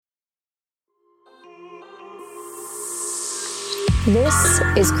This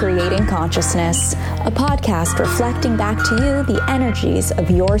is Creating Consciousness, a podcast reflecting back to you the energies of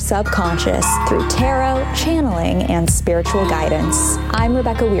your subconscious through tarot, channeling, and spiritual guidance. I'm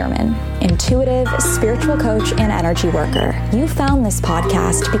Rebecca Weirman, intuitive, spiritual coach, and energy worker. You found this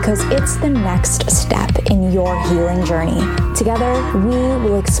podcast because it's the next step in your healing journey. Together, we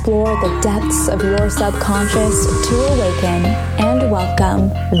will explore the depths of your subconscious to awaken and welcome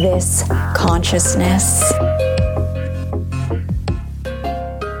this consciousness.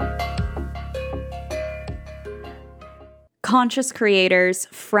 Conscious creators,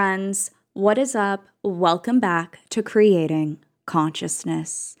 friends, what is up? Welcome back to Creating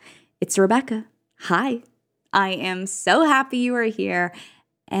Consciousness. It's Rebecca. Hi. I am so happy you are here,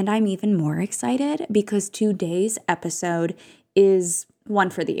 and I'm even more excited because today's episode is one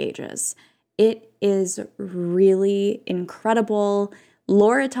for the ages. It is really incredible.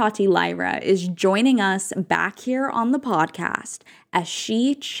 Laura Tati Lyra is joining us back here on the podcast as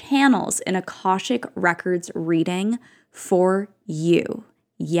she channels an Akashic Records reading for you.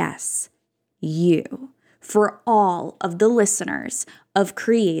 Yes, you. For all of the listeners of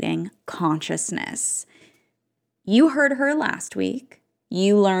Creating Consciousness. You heard her last week.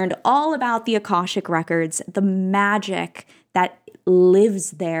 You learned all about the Akashic Records, the magic that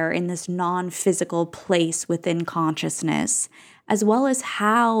lives there in this non-physical place within consciousness, as well as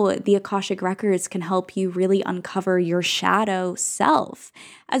how the Akashic Records can help you really uncover your shadow self,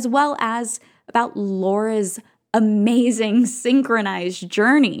 as well as about Laura's amazing synchronized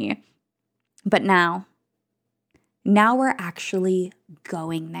journey. But now we're actually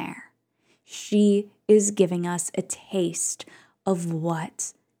going there. She is giving us a taste of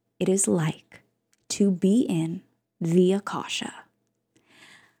what it is like to be in the Akasha.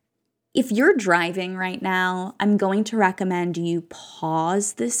 If you're driving right now, I'm going to recommend you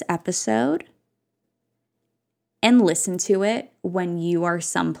pause this episode and listen to it when you are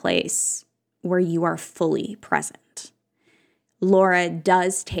someplace where you are fully present. Laura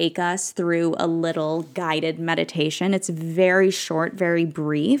does take us through a little guided meditation. It's very short, very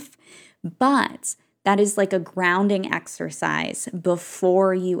brief, but that is like a grounding exercise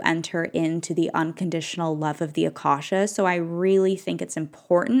before you enter into the unconditional love of the Akasha. So I really think it's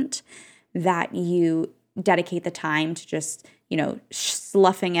important that you dedicate the time to just,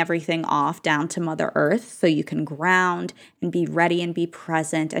 sloughing everything off down to Mother Earth so you can ground and be ready and be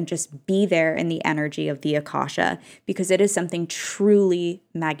present and just be there in the energy of the Akasha, because it is something truly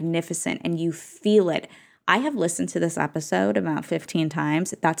magnificent and you feel it. I have listened to this episode about 15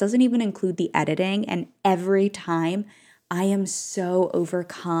 times. That doesn't even include the editing. And every time I am so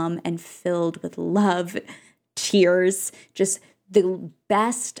overcome and filled with love, tears, just the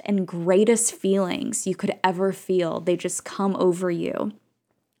best and greatest feelings you could ever feel. They just come over you.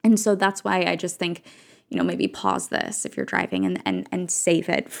 And so that's why I just think, maybe pause this if you're driving and save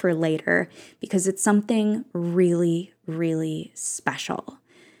it for later, because it's something really, really special.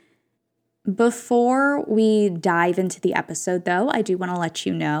 Before we dive into the episode, though, I do want to let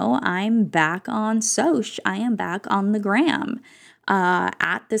you know I'm back on Soch. I am back on the gram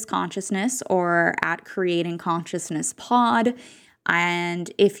at This Consciousness or at Creating Consciousness Pod.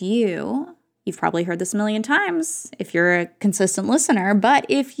 And if you've probably heard this a million times if you're a consistent listener, but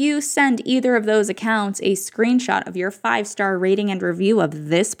if you send either of those accounts a screenshot of your 5-star rating and review of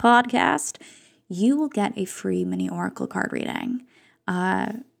this podcast, you will get a free mini oracle card reading.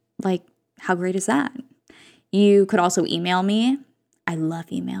 How great is that? You could also email me. I love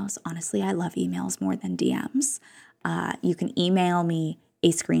emails. Honestly, I love emails more than DMs. You can email me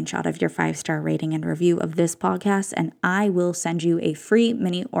a screenshot of your 5-star rating and review of this podcast, and I will send you a free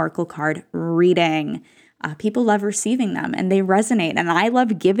mini oracle card reading. People love receiving them, and they resonate, and I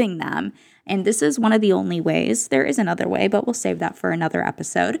love giving them. And this is one of the only ways. There is another way, but we'll save that for another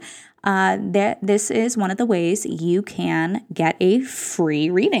episode. This is one of the ways you can get a free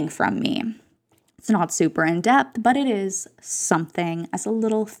reading from me. It's not super in-depth, but it is something as a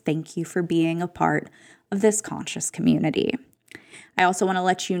little thank you for being a part of this conscious community. I also want to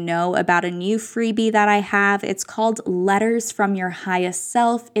let you know about a new freebie that I have. It's called Letters from Your Highest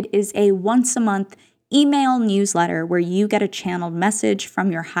Self. It is a once-a-month email newsletter where you get a channeled message from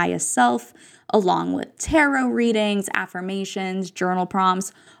your highest self, along with tarot readings, affirmations, journal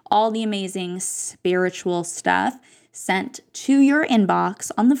prompts, all the amazing spiritual stuff sent to your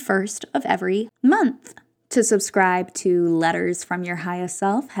inbox on the first of every month. To subscribe to Letters from Your Highest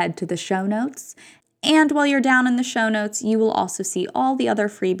Self, head to the show notes. And while you're down in the show notes, you will also see all the other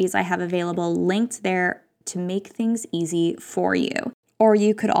freebies I have available linked there to make things easy for you. Or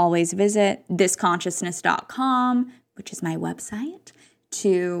you could always visit thisconsciousness.com, which is my website,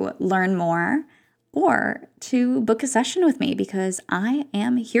 to learn more. or to book a session with me, because I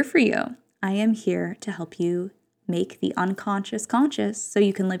am here for you. I am here to help you make the unconscious conscious so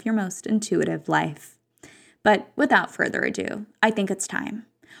you can live your most intuitive life. But without further ado, I think it's time.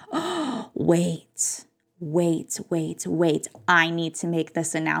 Oh, wait. I need to make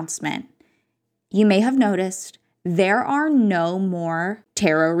this announcement. You may have noticed there are no more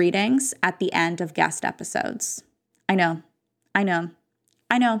tarot readings at the end of guest episodes. I know. I'm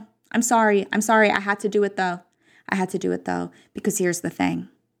sorry. I had to do it though. Because here's the thing.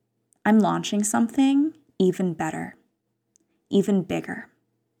 I'm launching something even better, even bigger.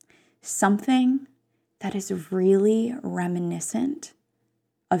 Something that is really reminiscent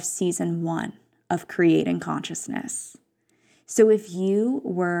of season 1 of Creating Consciousness. So if you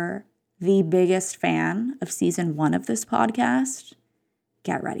were the biggest fan of season 1 of this podcast,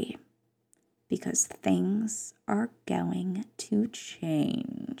 get ready, because things are going to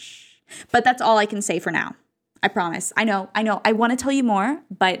change. But that's all I can say for now. I promise. I know. I want to tell you more,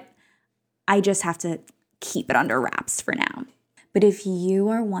 but I just have to keep it under wraps for now. But if you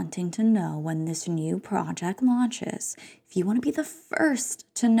are wanting to know when this new project launches, if you want to be the first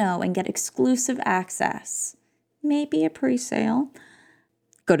to know and get exclusive access, maybe a pre-sale,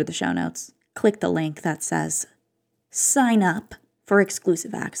 go to the show notes. Click the link that says sign up for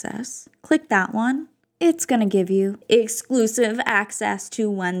exclusive access. Click that one. It's going to give you exclusive access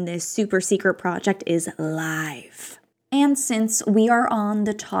to when this super secret project is live. And since we are on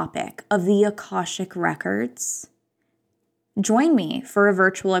the topic of the Akashic Records, join me for a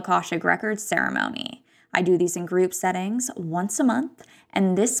virtual Akashic Records ceremony. I do these in group settings once a month,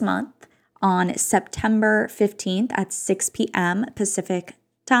 and this month on September 15th at 6 p.m. Pacific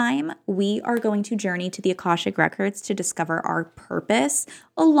time, we are going to journey to the Akashic Records to discover our purpose,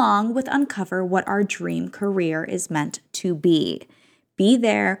 along with uncover what our dream career is meant to be. Be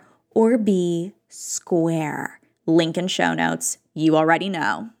there or be square. Link in show notes. You already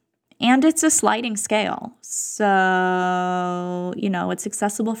know. And it's a sliding scale, so, it's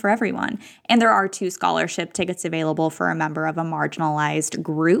accessible for everyone. And there are 2 scholarship tickets available for a member of a marginalized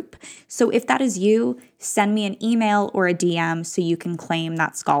group. So if that is you, send me an email or a DM so you can claim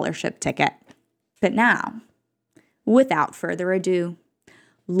that scholarship ticket. But now, without further ado,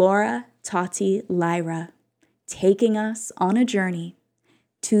 Laura Tati Lyra, taking us on a journey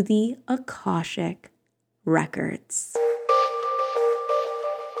to the Akashic Records.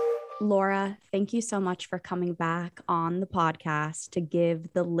 Laura, thank you so much for coming back on the podcast to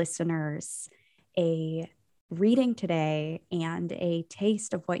give the listeners a reading today and a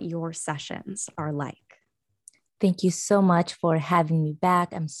taste of what your sessions are like. Thank you so much for having me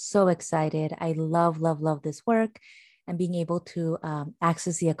back. I'm so excited. I love this work, and being able to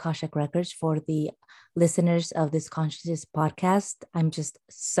access the Akashic Records for the listeners of this Consciousness podcast. I'm just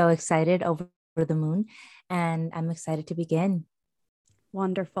so excited, over the moon, and I'm excited to begin.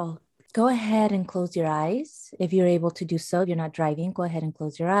 Wonderful. Go ahead and close your eyes. If you're able to do so, if you're not driving, go ahead and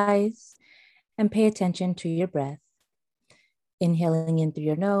close your eyes and pay attention to your breath. Inhaling in through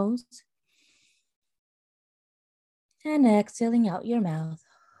your nose and exhaling out your mouth.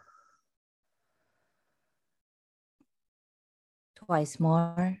 Twice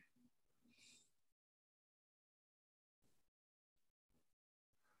more.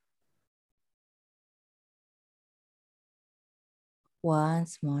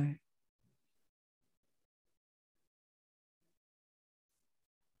 Once more.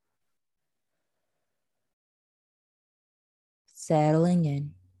 Settling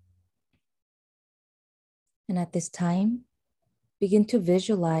in. And at this time, begin to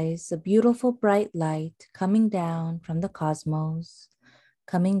visualize a beautiful bright light coming down from the cosmos,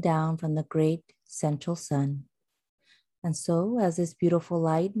 coming down from the great central sun. And so as this beautiful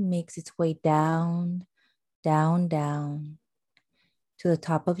light makes its way down to the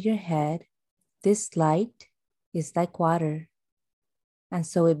top of your head, this light is like water. And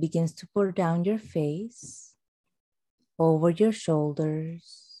so it begins to pour down your face, over your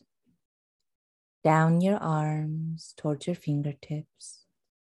shoulders, down your arms towards your fingertips.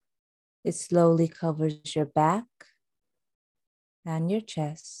 It slowly covers your back and your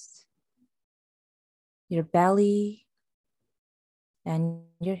chest, your belly and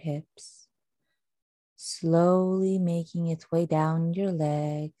your hips, slowly making its way down your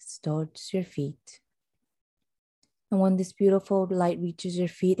legs towards your feet. And when this beautiful light reaches your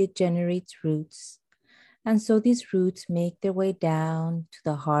feet, it generates roots. And so these roots make their way down to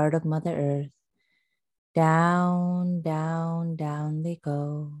the heart of Mother Earth. Down they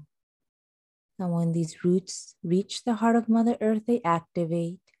go. And when these roots reach the heart of Mother Earth, they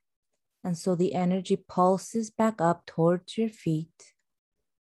activate. And so the energy pulses back up towards your feet.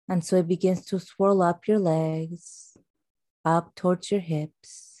 And so it begins to swirl up your legs, up towards your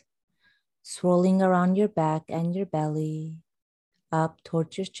hips, swirling around your back and your belly, up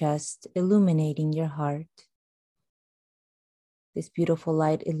towards your chest, illuminating your heart. This beautiful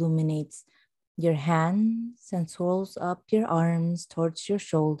light illuminates your hands and swirls up your arms towards your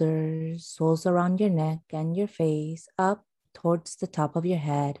shoulders, swirls around your neck and your face, up towards the top of your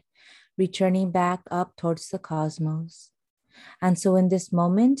head, returning back up towards the cosmos. And so in this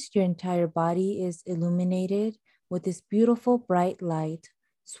moment, your entire body is illuminated with this beautiful bright light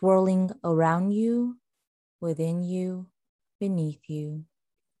swirling around you, within you, beneath you.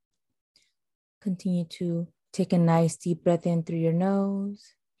 Continue to take a nice deep breath in through your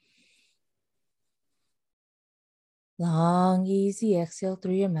nose. Long, easy exhale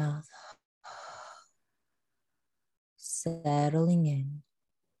through your mouth. Settling in.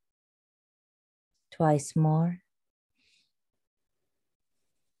 Twice more.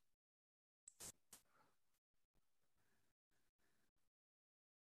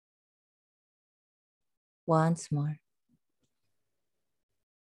 Once more.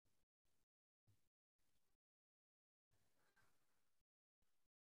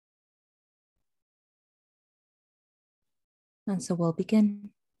 And so we'll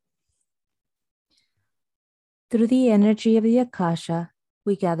begin. Through the energy of the Akasha,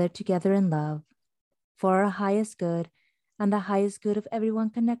 we gather together in love for our highest good and the highest good of everyone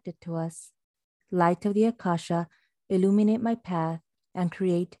connected to us. Light of the Akasha, illuminate my path and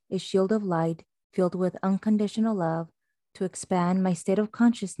create a shield of light filled with unconditional love to expand my state of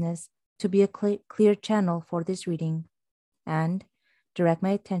consciousness to be a clear channel for this reading, and direct my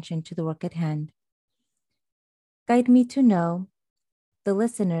attention to the work at hand. Guide me to know the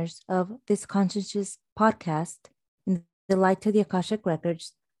listeners of this consciousness podcast in the light of the Akashic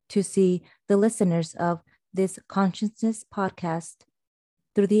records, to see the listeners of this consciousness podcast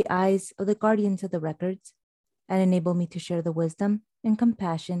through the eyes of the guardians of the records, and enable me to share the wisdom and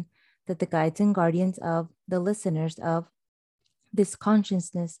compassion that the guides and guardians of the listeners of this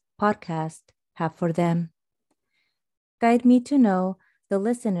consciousness podcast have for them. Guide me to know the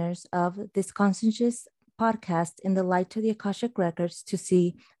listeners of this consciousness podcast in the light of the Akashic records, to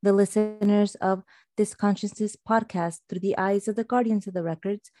see the listeners of this consciousness podcast through the eyes of the guardians of the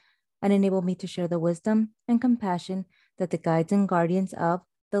records, and enable me to share the wisdom and compassion that the guides and guardians of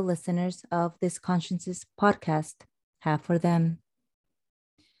the listeners of this consciousness podcast have for them.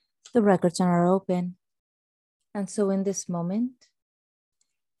 The records are open. And so in this moment,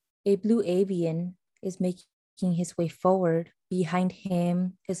 a blue avian is making his way forward. Behind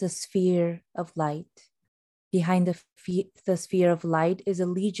him is a sphere of light. Behind the sphere of light is a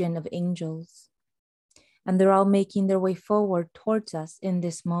legion of angels. And they're all making their way forward towards us in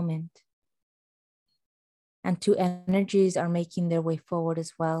this moment. And two energies are making their way forward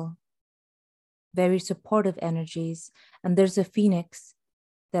as well. Very supportive energies. And there's a phoenix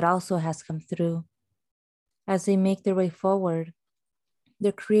that also has come through. As they make their way forward,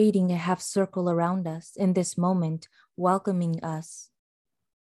 they're creating a half circle around us in this moment, welcoming us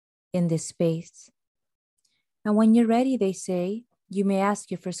in this space. And when you're ready, they say, you may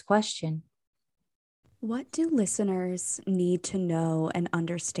ask your first question. What do listeners need to know and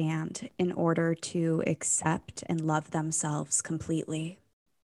understand in order to accept and love themselves completely?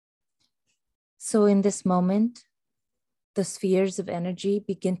 So in this moment, the spheres of energy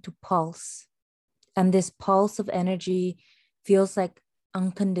begin to pulse. And this pulse of energy feels like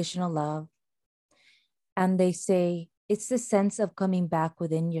unconditional love. And they say, it's the sense of coming back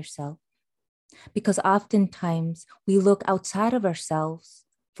within yourself. Because oftentimes we look outside of ourselves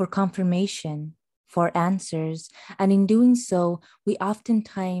for confirmation, for answers. And in doing so, we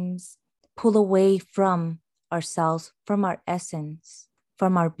oftentimes pull away from ourselves, from our essence,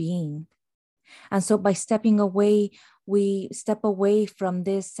 from our being. And so by stepping away, we step away from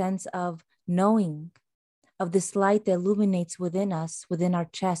this sense of knowing, of this light that illuminates within us, within our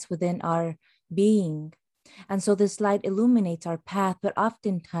chest, within our being. And so this light illuminates our path, but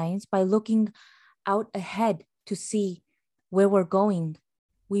oftentimes by looking out ahead to see where we're going,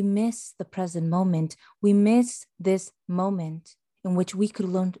 we miss the present moment. We miss this moment in which we could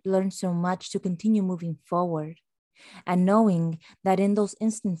learn so much to continue moving forward. And knowing that in those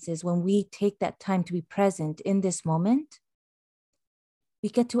instances, when we take that time to be present in this moment, we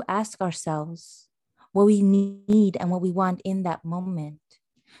get to ask ourselves what we need and what we want in that moment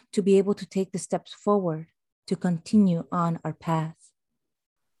to be able to take the steps forward to continue on our path.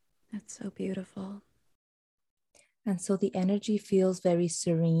 That's so beautiful. And so the energy feels very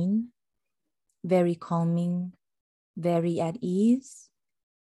serene, very calming, very at ease,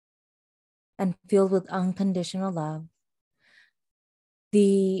 and filled with unconditional love.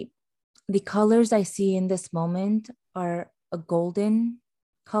 The colors I see in this moment are a golden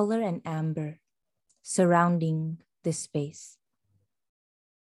color and amber surrounding this space.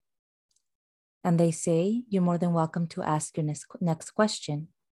 And they say, you're more than welcome to ask your next question.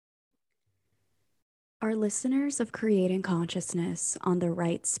 Are listeners of Creating Consciousness on the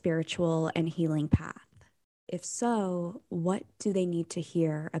right spiritual and healing path? If so, what do they need to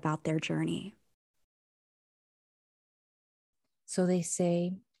hear about their journey? So they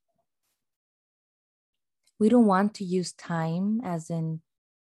say, we don't want to use time as in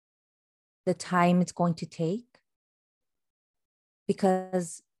the time it's going to take,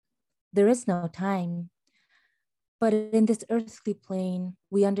 because there is no time. But in this earthly plane,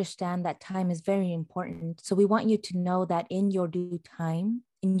 we understand that time is very important. So we want you to know that in your due time,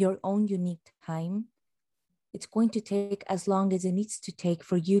 in your own unique time, it's going to take as long as it needs to take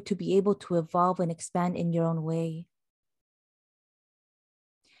for you to be able to evolve and expand in your own way.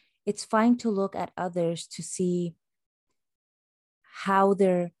 It's fine to look at others to see how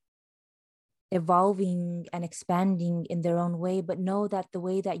they're evolving and expanding in their own way, but know that the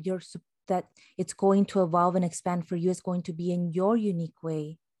way that that it's going to evolve and expand for you is going to be in your unique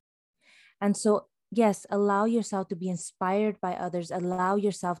way. And so, yes, allow yourself to be inspired by others, allow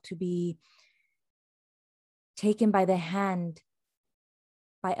yourself to be taken by the hand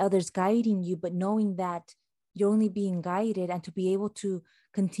by others guiding you, but knowing that you're only being guided, and to be able to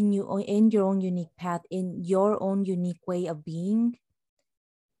continue in your own unique path, in your own unique way of being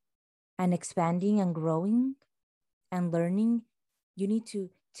and expanding and growing and learning. You need to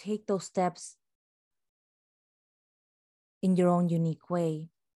take those steps in your own unique way,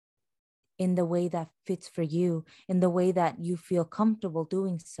 in the way that fits for you, in the way that you feel comfortable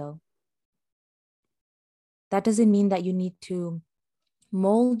doing so. That doesn't mean that you need to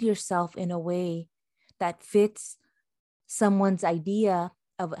mold yourself in a way that fits someone's idea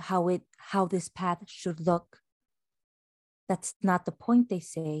of how this path should look. That's not the point, they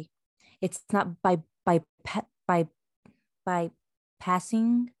say. It's not by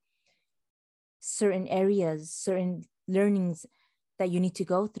passing certain areas, certain learnings that you need to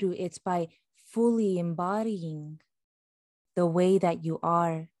go through. It's by fully embodying the way that you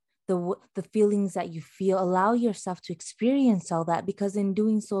are, the feelings that you feel. Allow yourself to experience all that, because in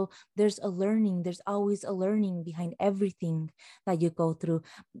doing so, there's always a learning behind everything that you go through.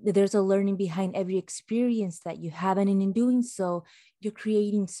 There's a learning behind every experience that you have. And in doing so, you're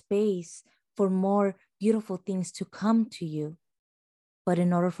creating space for more beautiful things to come to you. But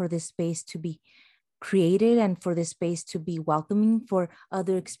in order for this space to be created and for this space to be welcoming for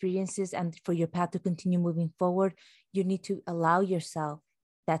other experiences and for your path to continue moving forward, you need to allow yourself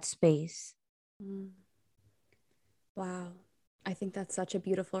that space. Wow. I think that's such a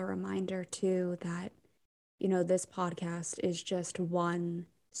beautiful reminder too, that, this podcast is just one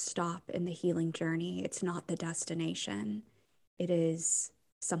stop in the healing journey. It's not the destination. It is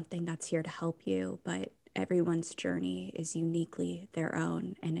something that's here to help you, but everyone's journey is uniquely their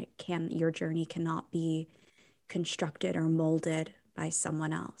own, and your journey cannot be constructed or molded by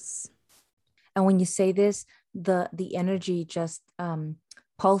someone else. And when you say this, the energy just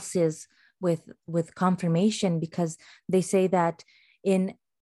pulses with confirmation, because they say that in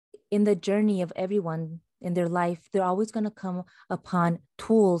the journey of everyone in their life, they're always going to come upon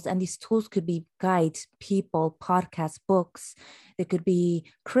tools, and these tools could be guides, people, podcasts, books. It could be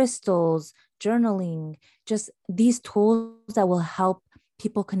crystals, journaling, just these tools that will help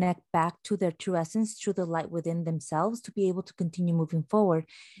people connect back to their true essence, to the light within themselves, to be able to continue moving forward.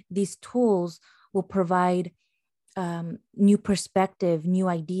 These tools will provide new perspective, new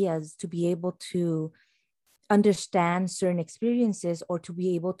ideas, to be able to understand certain experiences, or to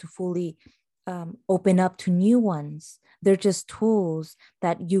be able to fully open up to new ones. They're just tools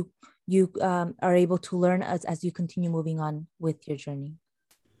that you are able to learn as you continue moving on with your journey.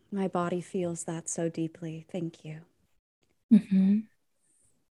 My body feels that so deeply. Thank you. Mm-hmm.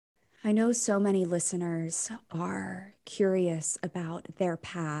 I know so many listeners are curious about their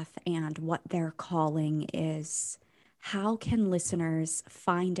path and what their calling is. How can listeners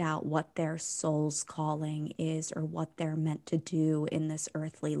find out what their soul's calling is, or what they're meant to do in this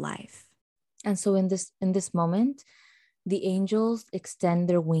earthly life? And so in this moment, the angels extend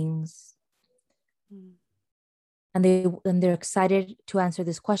their wings. Mm. And they're excited to answer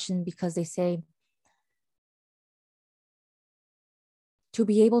this question, because they say, to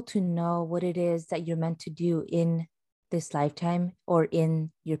be able to know what it is that you're meant to do in this lifetime, or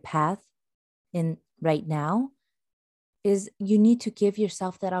in your path in right now, is you need to give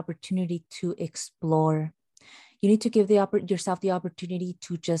yourself that opportunity to explore. You need to give yourself the opportunity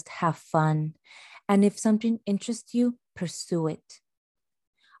to just have fun. And if something interests you, pursue it.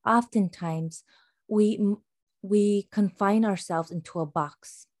 oftentimes we confine ourselves into a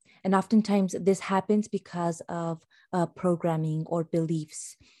box. And oftentimes this happens because of programming or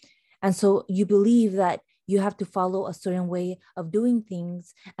beliefs. And so you believe that you have to follow a certain way of doing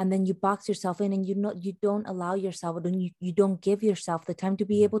things, and then you box yourself in, and you don't allow yourself, or you don't give yourself the time to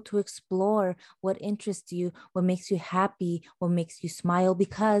be able to explore what interests you, what makes you happy, what makes you smile,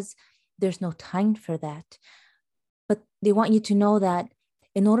 because there's no time for that. But they want you to know that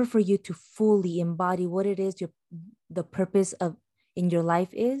in order for you to fully embody what it is the purpose of in your life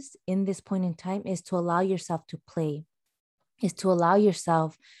is in this point in time, is to allow yourself to play, is to allow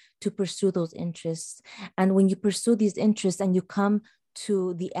yourself to pursue those interests. And when you pursue these interests and you come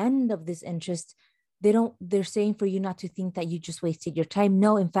to the end of this interest, they're saying for you not to think that you just wasted your time.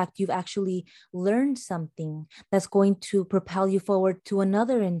 No, in fact, you've actually learned something that's going to propel you forward to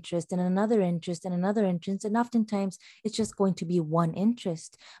another interest and another interest and another interest. And oftentimes it's just going to be one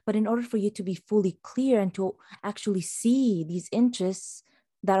interest. But in order for you to be fully clear and to actually see these interests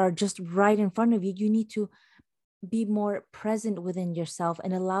that are just right in front of you, you need to be more present within yourself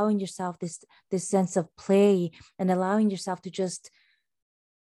and allowing yourself this sense of play, and allowing yourself to just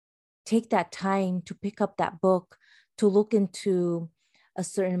take that time to pick up that book, to look into a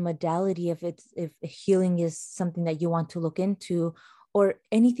certain modality, if healing is something that you want to look into, or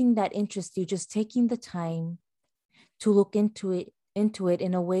anything that interests you, just taking the time to look into it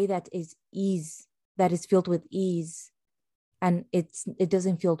in a way that is filled with ease, and it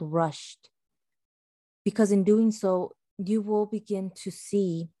doesn't feel rushed. Because in doing so, you will begin to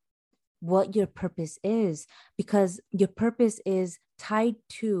see what your purpose is, because your purpose is tied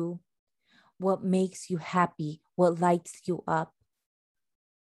to what makes you happy, what lights you up,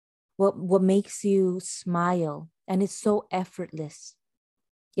 what makes you smile. And it's so effortless.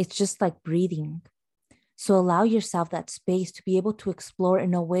 It's just like breathing. So allow yourself that space to be able to explore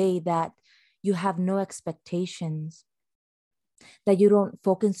in a way that you have no expectations, that you don't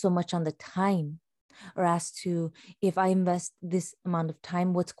focus so much on the time, or as to, if I invest this amount of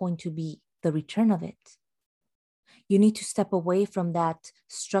time, what's going to be the return of it? You need to step away from that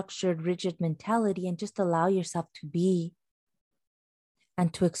structured, rigid mentality and just allow yourself to be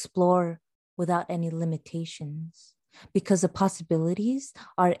and to explore without any limitations, because the possibilities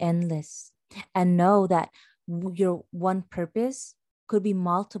are endless. And know that your one purpose could be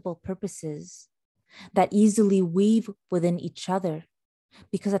multiple purposes that easily weave within each other.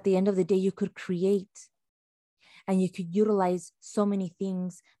 Because at the end of the day, you could create and you could utilize so many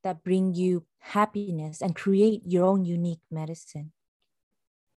things that bring you happiness and create your own unique medicine.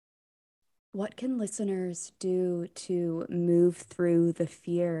 What can listeners do to move through the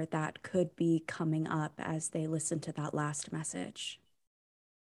fear that could be coming up as they listen to that last message?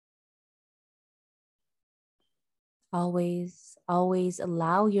 Always, always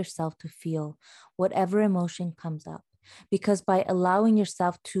allow yourself to feel whatever emotion comes up, because by allowing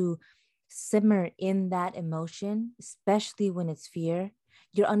yourself to simmer in that emotion, especially when it's fear,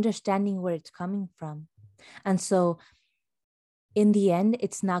 you're understanding where it's coming from. And so in the end,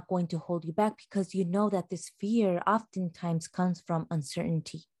 it's not going to hold you back, because you know that this fear oftentimes comes from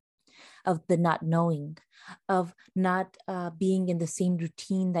uncertainty, of the not knowing, of not being in the same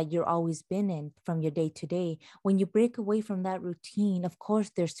routine that you're always been in from your day to day. When you break away from that routine, of course,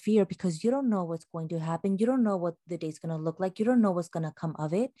 there's fear, because you don't know what's going to happen. You don't know what the day's going to look like. You don't know what's going to come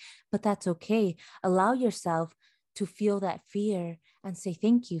of it, but that's okay. Allow yourself to feel that fear and say,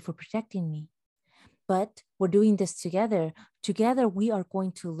 thank you for protecting me. But we're doing this together. Together, we are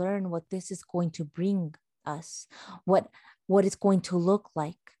going to learn what this is going to bring us, what it's going to look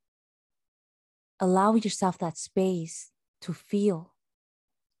like. Allow yourself that space to feel,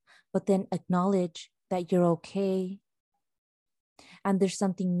 but then acknowledge that you're okay and there's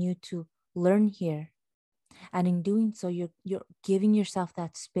something new to learn here. And in doing so, you're giving yourself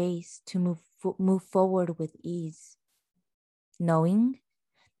that space to move forward with ease, knowing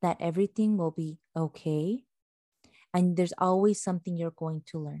that everything will be okay and there's always something you're going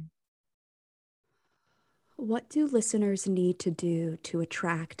to learn. What do listeners need to do to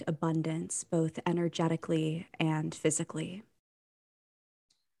attract abundance, both energetically and physically?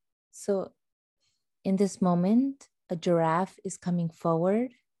 So in this moment, a giraffe is coming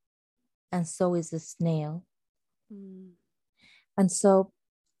forward, and so is a snail. And so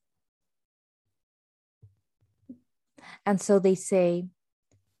they say,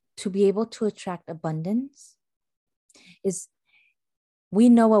 to be able to attract abundance is, we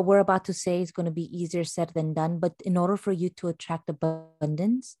know what we're about to say is going to be easier said than done, but in order for you to attract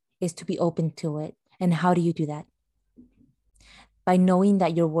abundance is to be open to it. And how do you do that? By knowing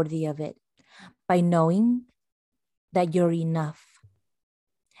that you're worthy of it, by knowing that you're enough,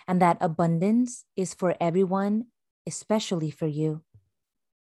 and that abundance is for everyone, especially for you.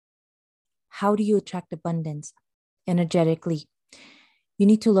 How do you attract abundance? Energetically. You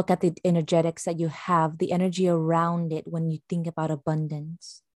need to look at the energetics that you have, the energy around it when you think about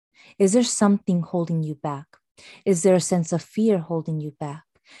abundance. Is there something holding you back? Is there a sense of fear holding you back?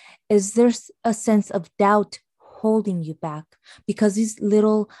 Is there a sense of doubt holding you back? Because these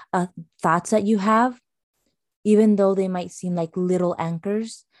little thoughts that you have, even though they might seem like little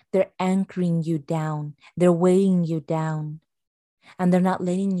anchors, they're anchoring you down. They're weighing you down. And they're not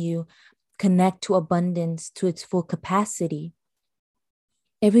letting you connect to abundance to its full capacity.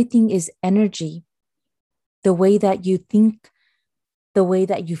 Everything is energy. The way that you think, the way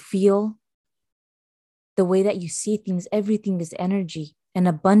that you feel, the way that you see things, everything is energy. And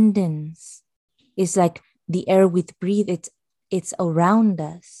abundance is like the air we breathe. It's around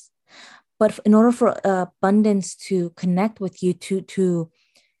us. But in order for abundance to connect with you, to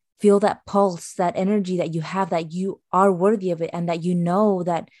feel that pulse, that energy that you have, that you are worthy of it, and that you know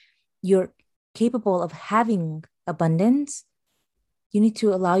that you're capable of having abundance, you need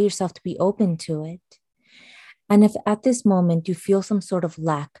to allow yourself to be open to it. And if at this moment you feel some sort of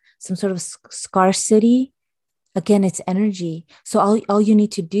lack, some sort of scarcity, again, it's energy. So all you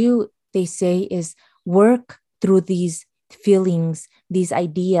need to do, they say, is work through these feelings, these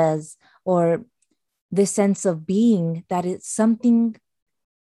ideas, or this sense of being that it's something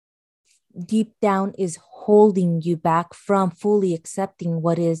deep down is holding you back from fully accepting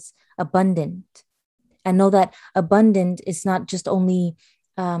what is abundant. And know that abundant is not just only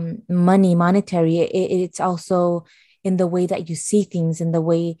money, monetary. It's also in the way that you see things, in the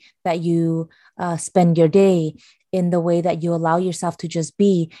way that you spend your day, in the way that you allow yourself to just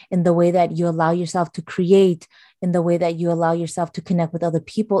be, in the way that you allow yourself to create, in the way that you allow yourself to connect with other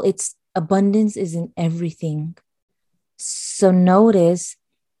people. It's abundance is in everything. So notice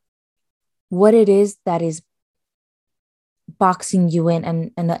what it is that is boxing you in,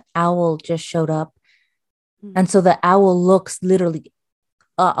 and an owl just showed up. And so the owl looks literally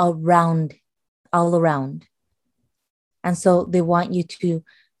around, all around. And so they want you to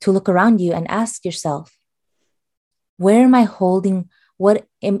look around you and ask yourself, where am I holding? What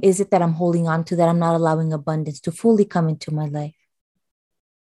is it that I'm holding on to that I'm not allowing abundance to fully come into my life?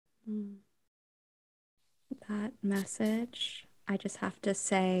 That message, I just have to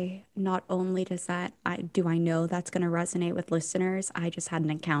say, not only does that, do I know that's going to resonate with listeners, I just had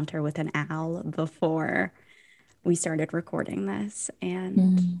an encounter with an owl before we started recording this,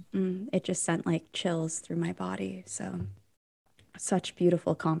 and it just sent like chills through my body. So such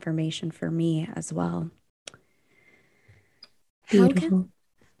beautiful confirmation for me as well. Beautiful.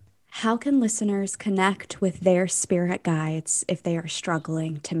 How can listeners connect with their spirit guides if they are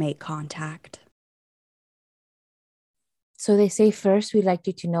struggling to make contact? So they say, first, we'd like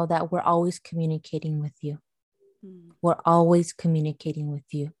you to know that we're always communicating with you. We're always communicating with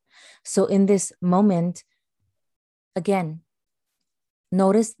you. So in this moment, again,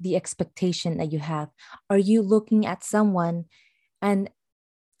 notice the expectation that you have. Are you looking at someone and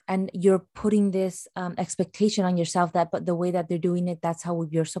you're putting this expectation on yourself that, but the way that they're doing it, that's how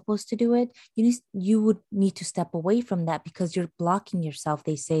you're supposed to do it? You would need to step away from that, because you're blocking yourself.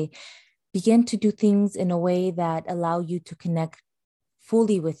 They say, begin to do things in a way that allow you to connect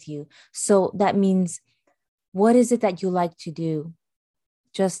fully with you. So that means, what is it that you like to do?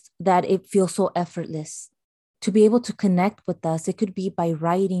 Just that it feels so effortless. To be able to connect with us, it could be by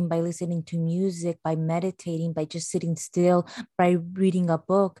writing, by listening to music, by meditating, by just sitting still, by reading a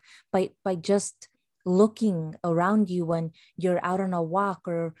book, by just looking around you when you're out on a walk,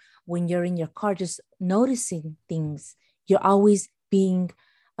 or when you're in your car, just noticing things. You're always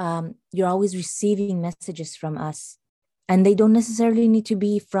receiving messages from us. And they don't necessarily need to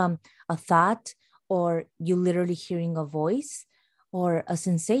be from a thought, or you literally hearing a voice or a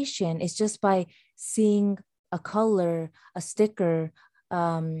sensation. It's just by seeing a color, a sticker,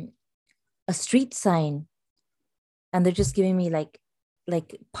 a street sign. And they're just giving me like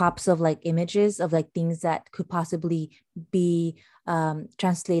pops of like images of like things that could possibly be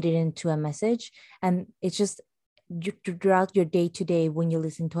translated into a message. And it's just throughout your day to day, when you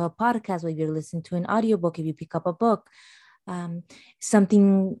listen to a podcast, when you listen to an audiobook, if you pick up a book,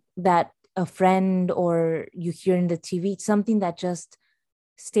 something that a friend or you hear in the TV, something that just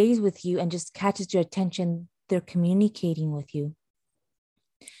stays with you and just catches your attention, they're communicating with you.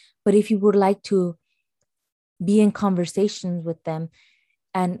 But if you would like to be in conversations with them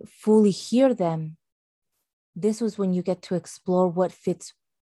and fully hear them, this was when you get to explore what fits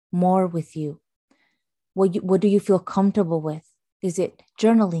more with you. What do you feel comfortable with? Is it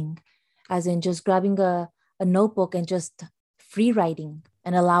journaling, as in just grabbing a notebook and just free writing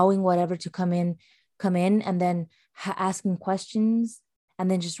and allowing whatever to come in, and then asking questions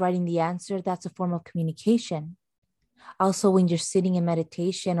and then just writing the answer. That's a form of communication. Also, when you're sitting in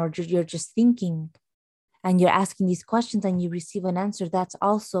meditation or you're just thinking and you're asking these questions and you receive an answer, that's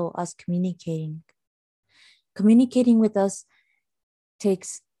also us communicating. Communicating with us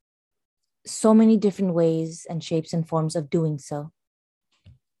takes so many different ways and shapes and forms of doing so.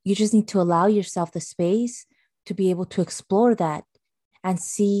 You just need to allow yourself the space to be able to explore that and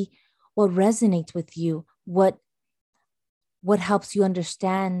see what resonates with you, what helps you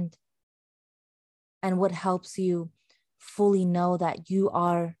understand, and what helps you fully know that you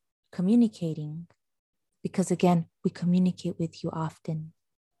are communicating. Because again, we communicate with you often.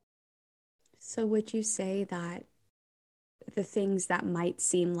 So, would you say that the things that might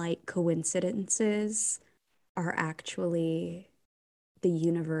seem like coincidences are actually the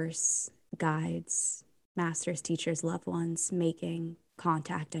universe, guides, masters, teachers, loved ones making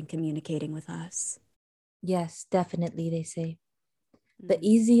contact and communicating with us? Yes, definitely, they say. The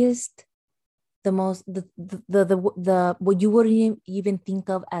easiest, the most, the what you wouldn't even think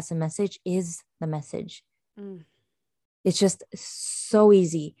of as a message is the message. It's just so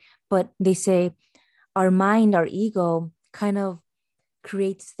easy. But they say our mind, our ego kind of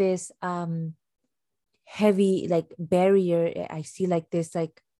creates this heavy like barrier. I see like this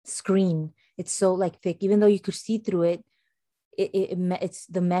like screen. It's so like thick, even though you could see through it. It's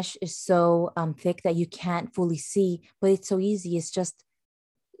the mesh is so thick that you can't fully see, but it's so easy. It's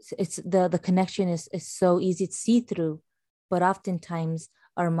the connection is so easy to see through, but oftentimes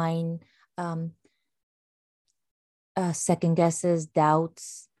our mind second guesses,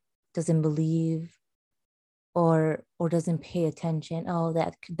 doubts, doesn't believe, or doesn't pay attention. Oh,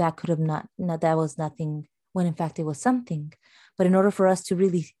 that could have not, no, that was nothing, when in fact it was something. But in order for us to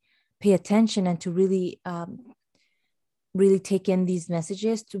really pay attention and to really take in these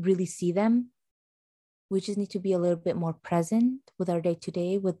messages, to really see them, we just need to be a little bit more present with our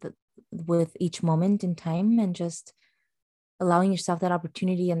day-to-day, with each moment in time, and just allowing yourself that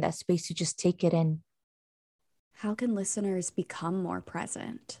opportunity and that space to just take it in. How can listeners become more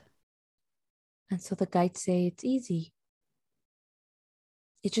present? And so the guides say it's easy.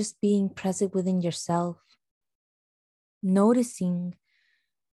 It's just being present within yourself, noticing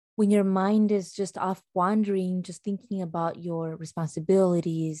when your mind is just off wandering, just thinking about your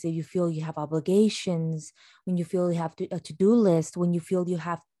responsibilities, if you feel you have obligations, when you feel you have a to-do list, when you feel you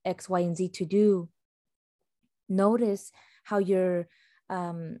have X, Y, and Z to do. Notice how your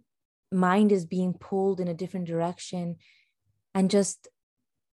mind is being pulled in a different direction, and just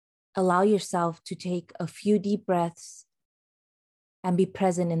allow yourself to take a few deep breaths and be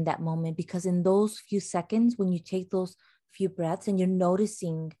present in that moment. Because in those few seconds, when you take those few breaths and you're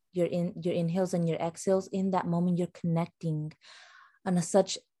noticing your inhales and your exhales, in that moment you're connecting on a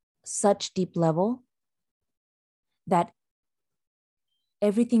such deep level that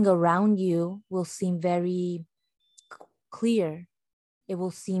everything around you will seem very clear. It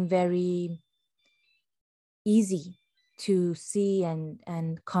will seem very easy to see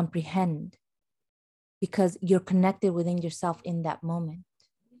and comprehend, because you're connected within yourself in that moment.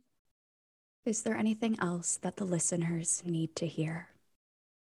 Is there anything else that the listeners need to hear?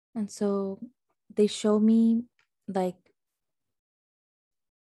 And so they show me like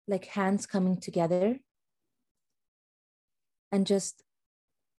hands coming together and just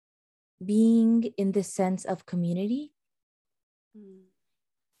being in this sense of community,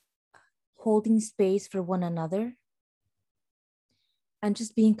 holding space for one another, and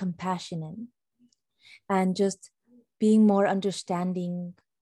just being compassionate, and just being more understanding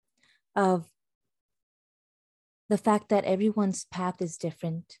of the fact that everyone's path is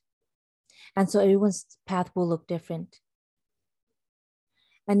different. And so everyone's path will look different.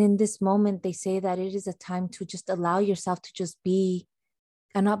 And in this moment, they say that it is a time to just allow yourself to just be,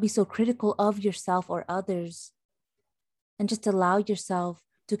 and not be so critical of yourself or others, and just allow yourself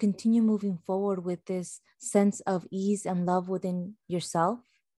to continue moving forward with this sense of ease and love within yourself,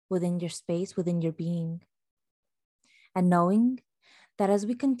 within your space, within your being. And knowing that as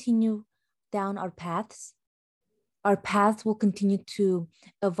we continue down our paths will continue to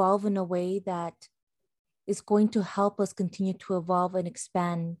evolve in a way that is going to help us continue to evolve and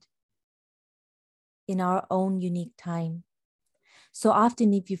expand in our own unique time. So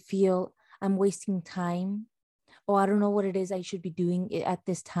often, if you feel I'm wasting time, or I don't know what it is I should be doing at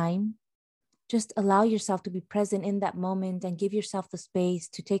this time, just allow yourself to be present in that moment and give yourself the space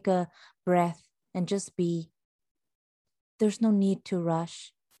to take a breath and just be. There's no need to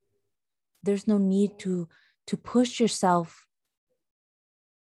rush. There's no need to push yourself,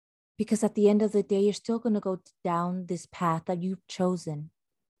 Because at the end of the day, you're still going to go down this path that you've chosen.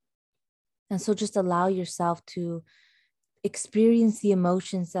 And so just allow yourself to experience the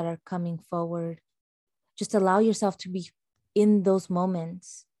emotions that are coming forward. Just allow yourself to be in those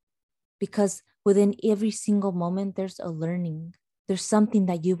moments, because within every single moment, there's a learning. There's something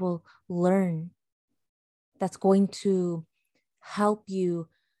that you will learn that's going to help you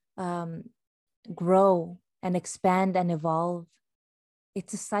grow and expand and evolve.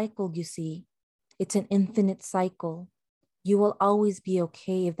 It's a cycle, you see. It's an infinite cycle. You will always be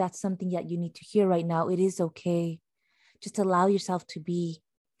okay. If that's something that you need to hear right now, it is okay. Just allow yourself to be.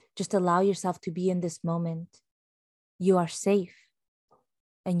 Just allow yourself to be in this moment. You are safe,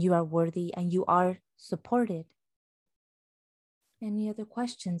 and you are worthy, and you are supported. Any other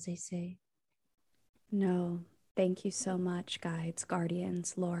questions, they say? No. Thank you so much, guides,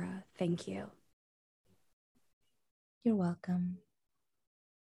 guardians, Laura. Thank you. You're welcome.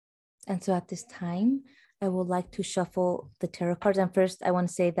 And so at this time, I would like to shuffle the tarot cards. And first, I want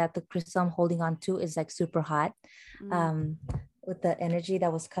to say that the crystal I'm holding on to is like super hot with the energy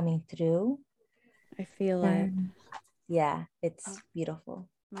that was coming through. I feel it. Yeah, it's beautiful.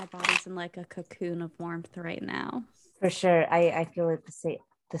 My body's in like a cocoon of warmth right now. For sure. I feel it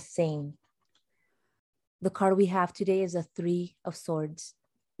the same. The card we have today is a 3 of Swords.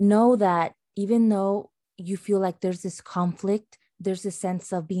 Know that even though you feel like there's this conflict, there's a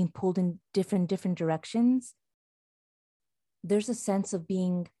sense of being pulled in different directions, there's a sense of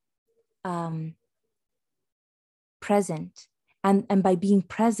being present. And by being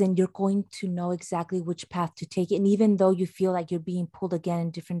present, you're going to know exactly which path to take. And even though you feel like you're being pulled again in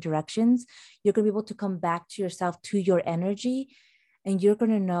different directions, you're going to be able to come back to yourself, to your energy, and you're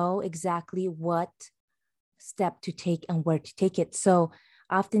going to know exactly what step to take and where to take it. So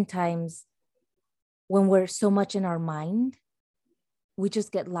oftentimes when we're so much in our mind, we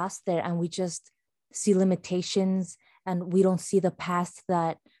just get lost there, and we just see limitations, and we don't see the paths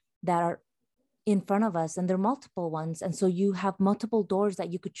that are in front of us, and there are multiple ones. And so you have multiple doors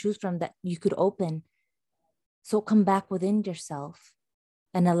that you could choose from, that you could open. So come back within yourself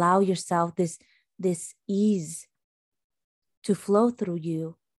and allow yourself this ease to flow through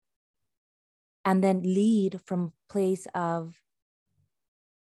you, and then lead from a place of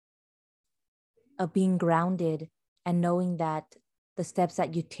being grounded and knowing that the steps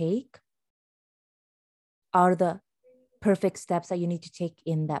that you take are the perfect steps that you need to take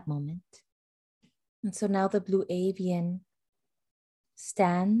in that moment. And so now the blue avian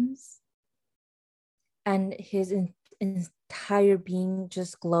stands, and his entire being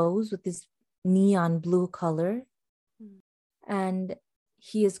just glows with this neon blue color. And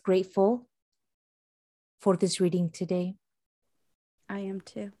he is grateful for this reading today. I am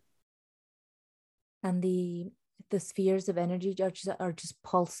too. And the spheres of energy are just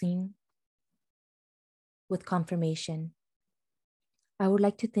pulsing with confirmation. I would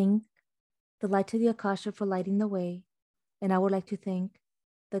like to thank the light of the Akasha for lighting the way. And I would like to thank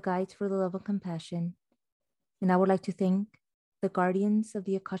the guides for the love and compassion. And I would like to thank the guardians of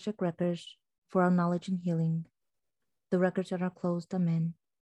the Akashic records for our knowledge and healing. The records are closed, amen.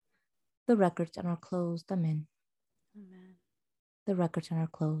 The records are closed, amen. Amen. The records are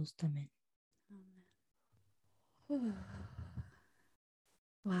closed, amen. Amen.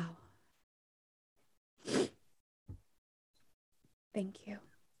 Wow. Thank you.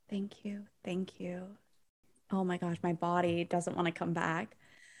 Thank you. Thank you. Oh my gosh, my body doesn't want to come back.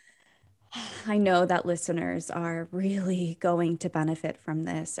 I know that listeners are really going to benefit from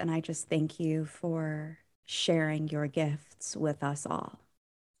this, and I just thank you for sharing your gifts with us all.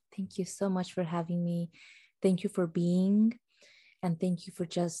 Thank you so much for having me. Thank you for being, and thank you for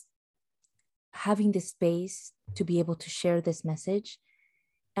just having this space to be able to share this message.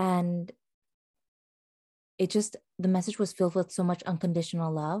 And the message was filled with so much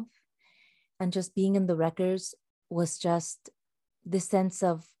unconditional love, and just being in the records was just this sense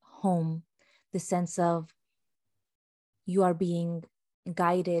of home, the sense of you are being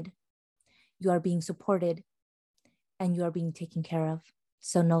guided, you are being supported, and you are being taken care of.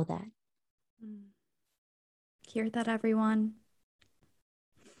 So know that. Hear that, everyone?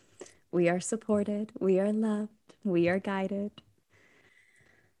 We are supported, we are loved, we are guided.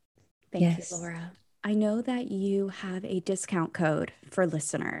 Thank you, Laura. I know that you have a discount code for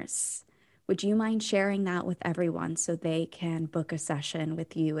listeners. Would you mind sharing that with everyone so they can book a session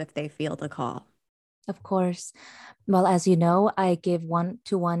with you if they feel the call? Of course. Well, as you know, I give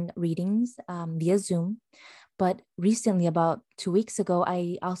 1-to-1 readings via Zoom. But recently, about 2 weeks ago,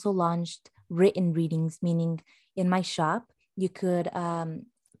 I also launched written readings, meaning in my shop, you could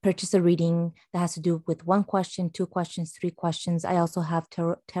purchase a reading that has to do with 1 question, 2 questions, 3 questions. I also have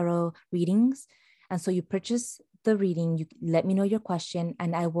tarot readings. And so you purchase the reading, you let me know your question,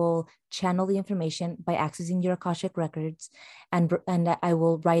 and I will channel the information by accessing your Akashic records, and I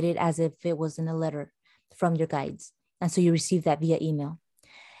will write it as if it was in a letter from your guides. And so you receive that via email.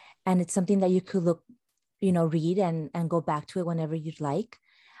 And it's something that you could read and go back to it whenever you'd like.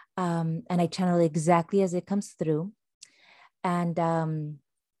 And I channel it exactly as it comes through. And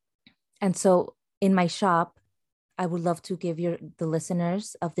so in my shop, I would love to give the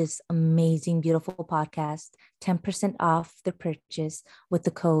listeners of this amazing, beautiful podcast 10% off their purchase with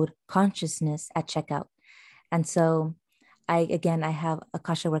the code consciousness at checkout. And so I have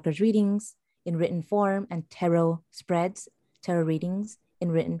Akasha Records readings in written form and tarot readings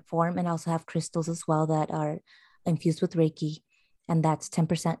in written form. And I also have crystals as well that are infused with Reiki. And that's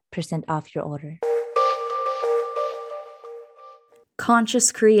 10% off your order.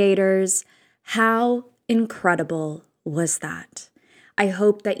 Conscious creators, how incredible was that? I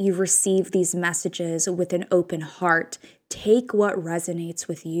hope that you receive these messages with an open heart. Take what resonates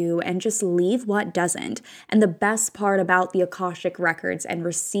with you and just leave what doesn't. And the best part about the Akashic Records and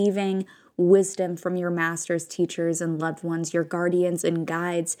receiving wisdom from your masters, teachers, and loved ones, your guardians and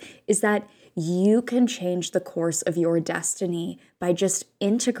guides, is that you can change the course of your destiny by just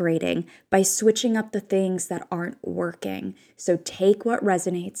integrating, by switching up the things that aren't working. So take what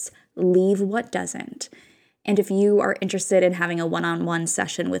resonates, leave what doesn't. And if you are interested in having a one-on-one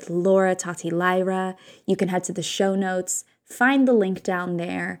session with Laura Tati Lyra, you can head to the show notes, find the link down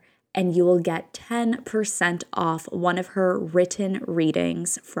there, and you will get 10% off one of her written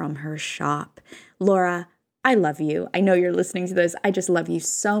readings from her shop. Laura, I love you. I know you're listening to this. I just love you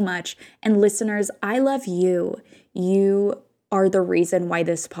so much. And listeners, I love you. You are the reason why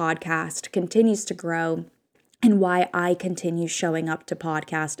this podcast continues to grow and why I continue showing up to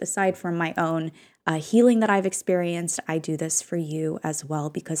podcast. Aside from my own healing that I've experienced, I do this for you as well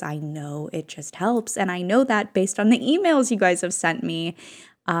because I know it just helps. And I know that based on the emails you guys have sent me.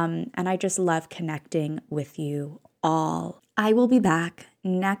 And I just love connecting with you all. I will be back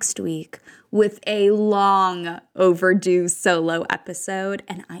next week with a long overdue solo episode,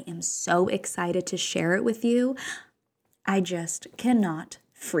 and I am so excited to share it with you. I just cannot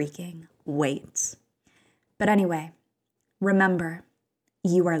freaking wait. But anyway, remember,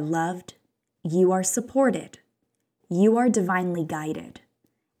 you are loved, you are supported, you are divinely guided,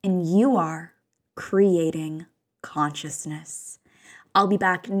 and you are creating consciousness. I'll be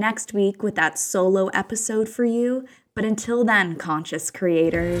back next week with that solo episode for you. But until then, conscious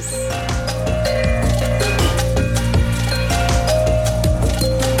creators.